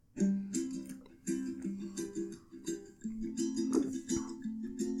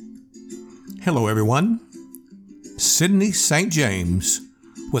Hello, everyone. Sydney St. James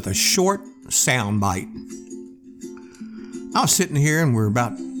with a short soundbite. I was sitting here and we're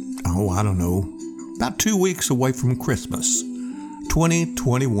about 2 weeks away from Christmas,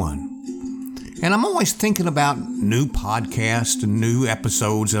 2021. And I'm always thinking about new podcasts and new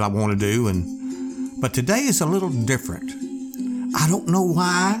episodes that I want to do. But today is a little different. I don't know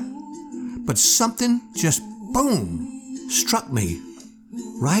why, but something just, boom, struck me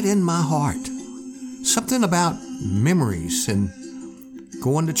right in my heart. Something about memories and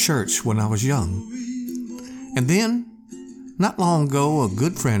going to church when I was young. And then, not long ago, a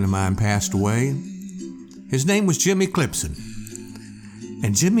good friend of mine passed away. His name was Jimmy Clipson.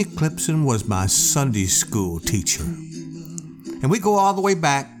 And Jimmy Clipson was my Sunday school teacher. And we go all the way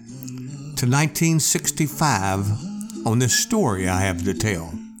back to 1965 on this story I have to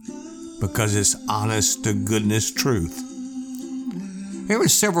tell, because it's honest to goodness truth. There were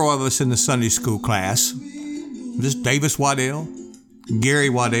several of us in the Sunday school class. This Davis Waddell, Gary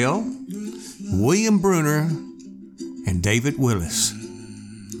Waddell, William Bruner, and David Willis.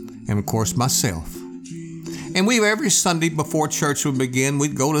 And of course myself. And we, every Sunday before church would begin,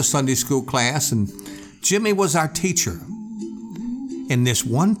 we'd go to Sunday school class, and Jimmy was our teacher. In this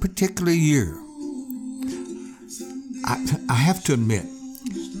one particular year, I have to admit,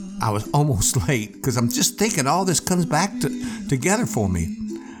 I was almost late because I'm just thinking all this comes back together for me.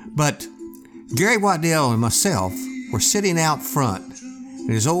 But Gary Waddell and myself were sitting out front in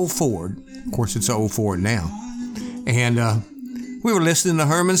his old Ford. Of course, it's an old Ford now. And we were listening to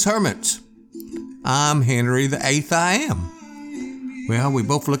Herman's Hermits. I'm Henry the Eighth I Am. Well, we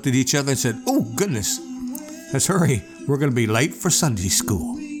both looked at each other and said, oh, goodness, let's hurry. We're going to be late for Sunday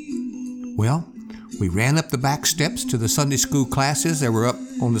school. Well, we ran up the back steps to the Sunday school classes that were up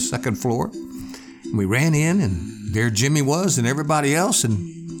on the second floor. And we ran in, and there Jimmy was and everybody else, and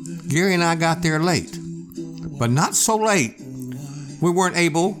Gary and I got there late. But not so late, we weren't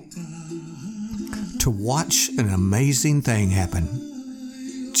able to watch an amazing thing happen.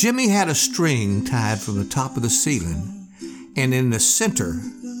 Jimmy had a string tied from the top of the ceiling, and in the center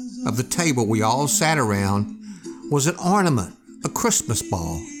of the table we all sat around was an ornament, a Christmas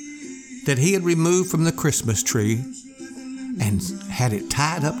ball, that he had removed from the Christmas tree and had it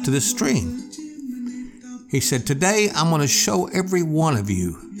tied up to the string. He said, today I'm going to show every one of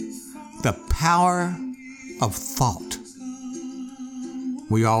you the power of thought.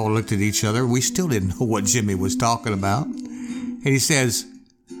 We all looked at each other. We still didn't know what Jimmy was talking about. And he says,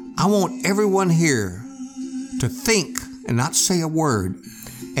 I want everyone here to think and not say a word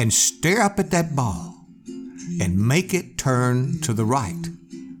and stare up at that ball and make it turn to the right,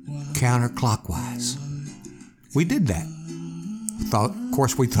 counterclockwise. We did that. Of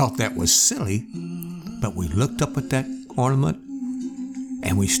course, we thought that was silly, but we looked up at that ornament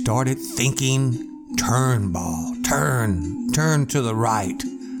and we started thinking, turn ball, turn to the right,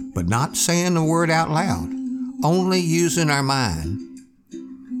 but not saying the word out loud, only using our mind.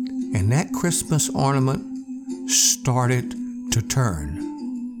 And that Christmas ornament started to turn.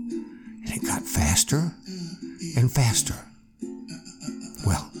 And it got faster and faster.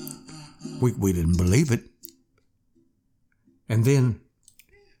 Well, we didn't believe it. And then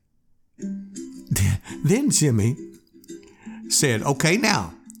Jimmy said, okay,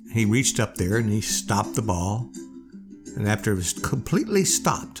 now. He reached up there and he stopped the ball. And after it was completely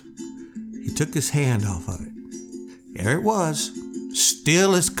stopped, he took his hand off of it. There it was,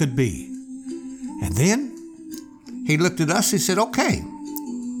 still as could be. And then he looked at us. He said, okay,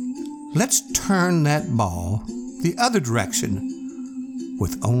 let's turn that ball the other direction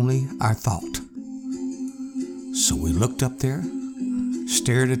with only our thought. So we looked up there,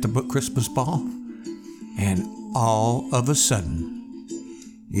 stared at the Christmas ball, and all of a sudden,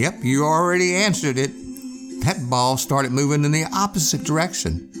 yep, you already answered it, that ball started moving in the opposite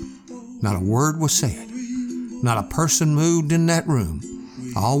direction. Not a word was said. Not a person moved in that room.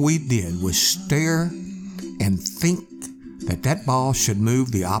 All we did was stare and think that ball should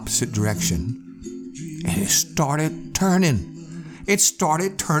move the opposite direction. And it started turning. It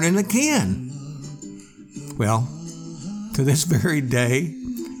started turning again. Well, to this very day,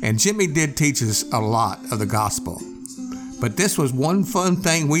 and Jimmy did teach us a lot of the gospel, but this was one fun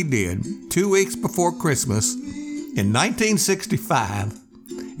thing we did 2 weeks before Christmas in 1965,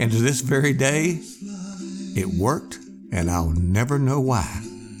 and to this very day, it worked, and I'll never know why.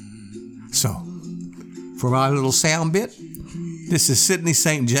 So, for my little sound bit, this is Sydney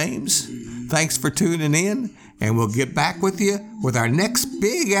St. James. Thanks for tuning in, and we'll get back with you with our next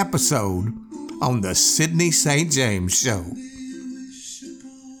big episode on the Sydney St. James Show.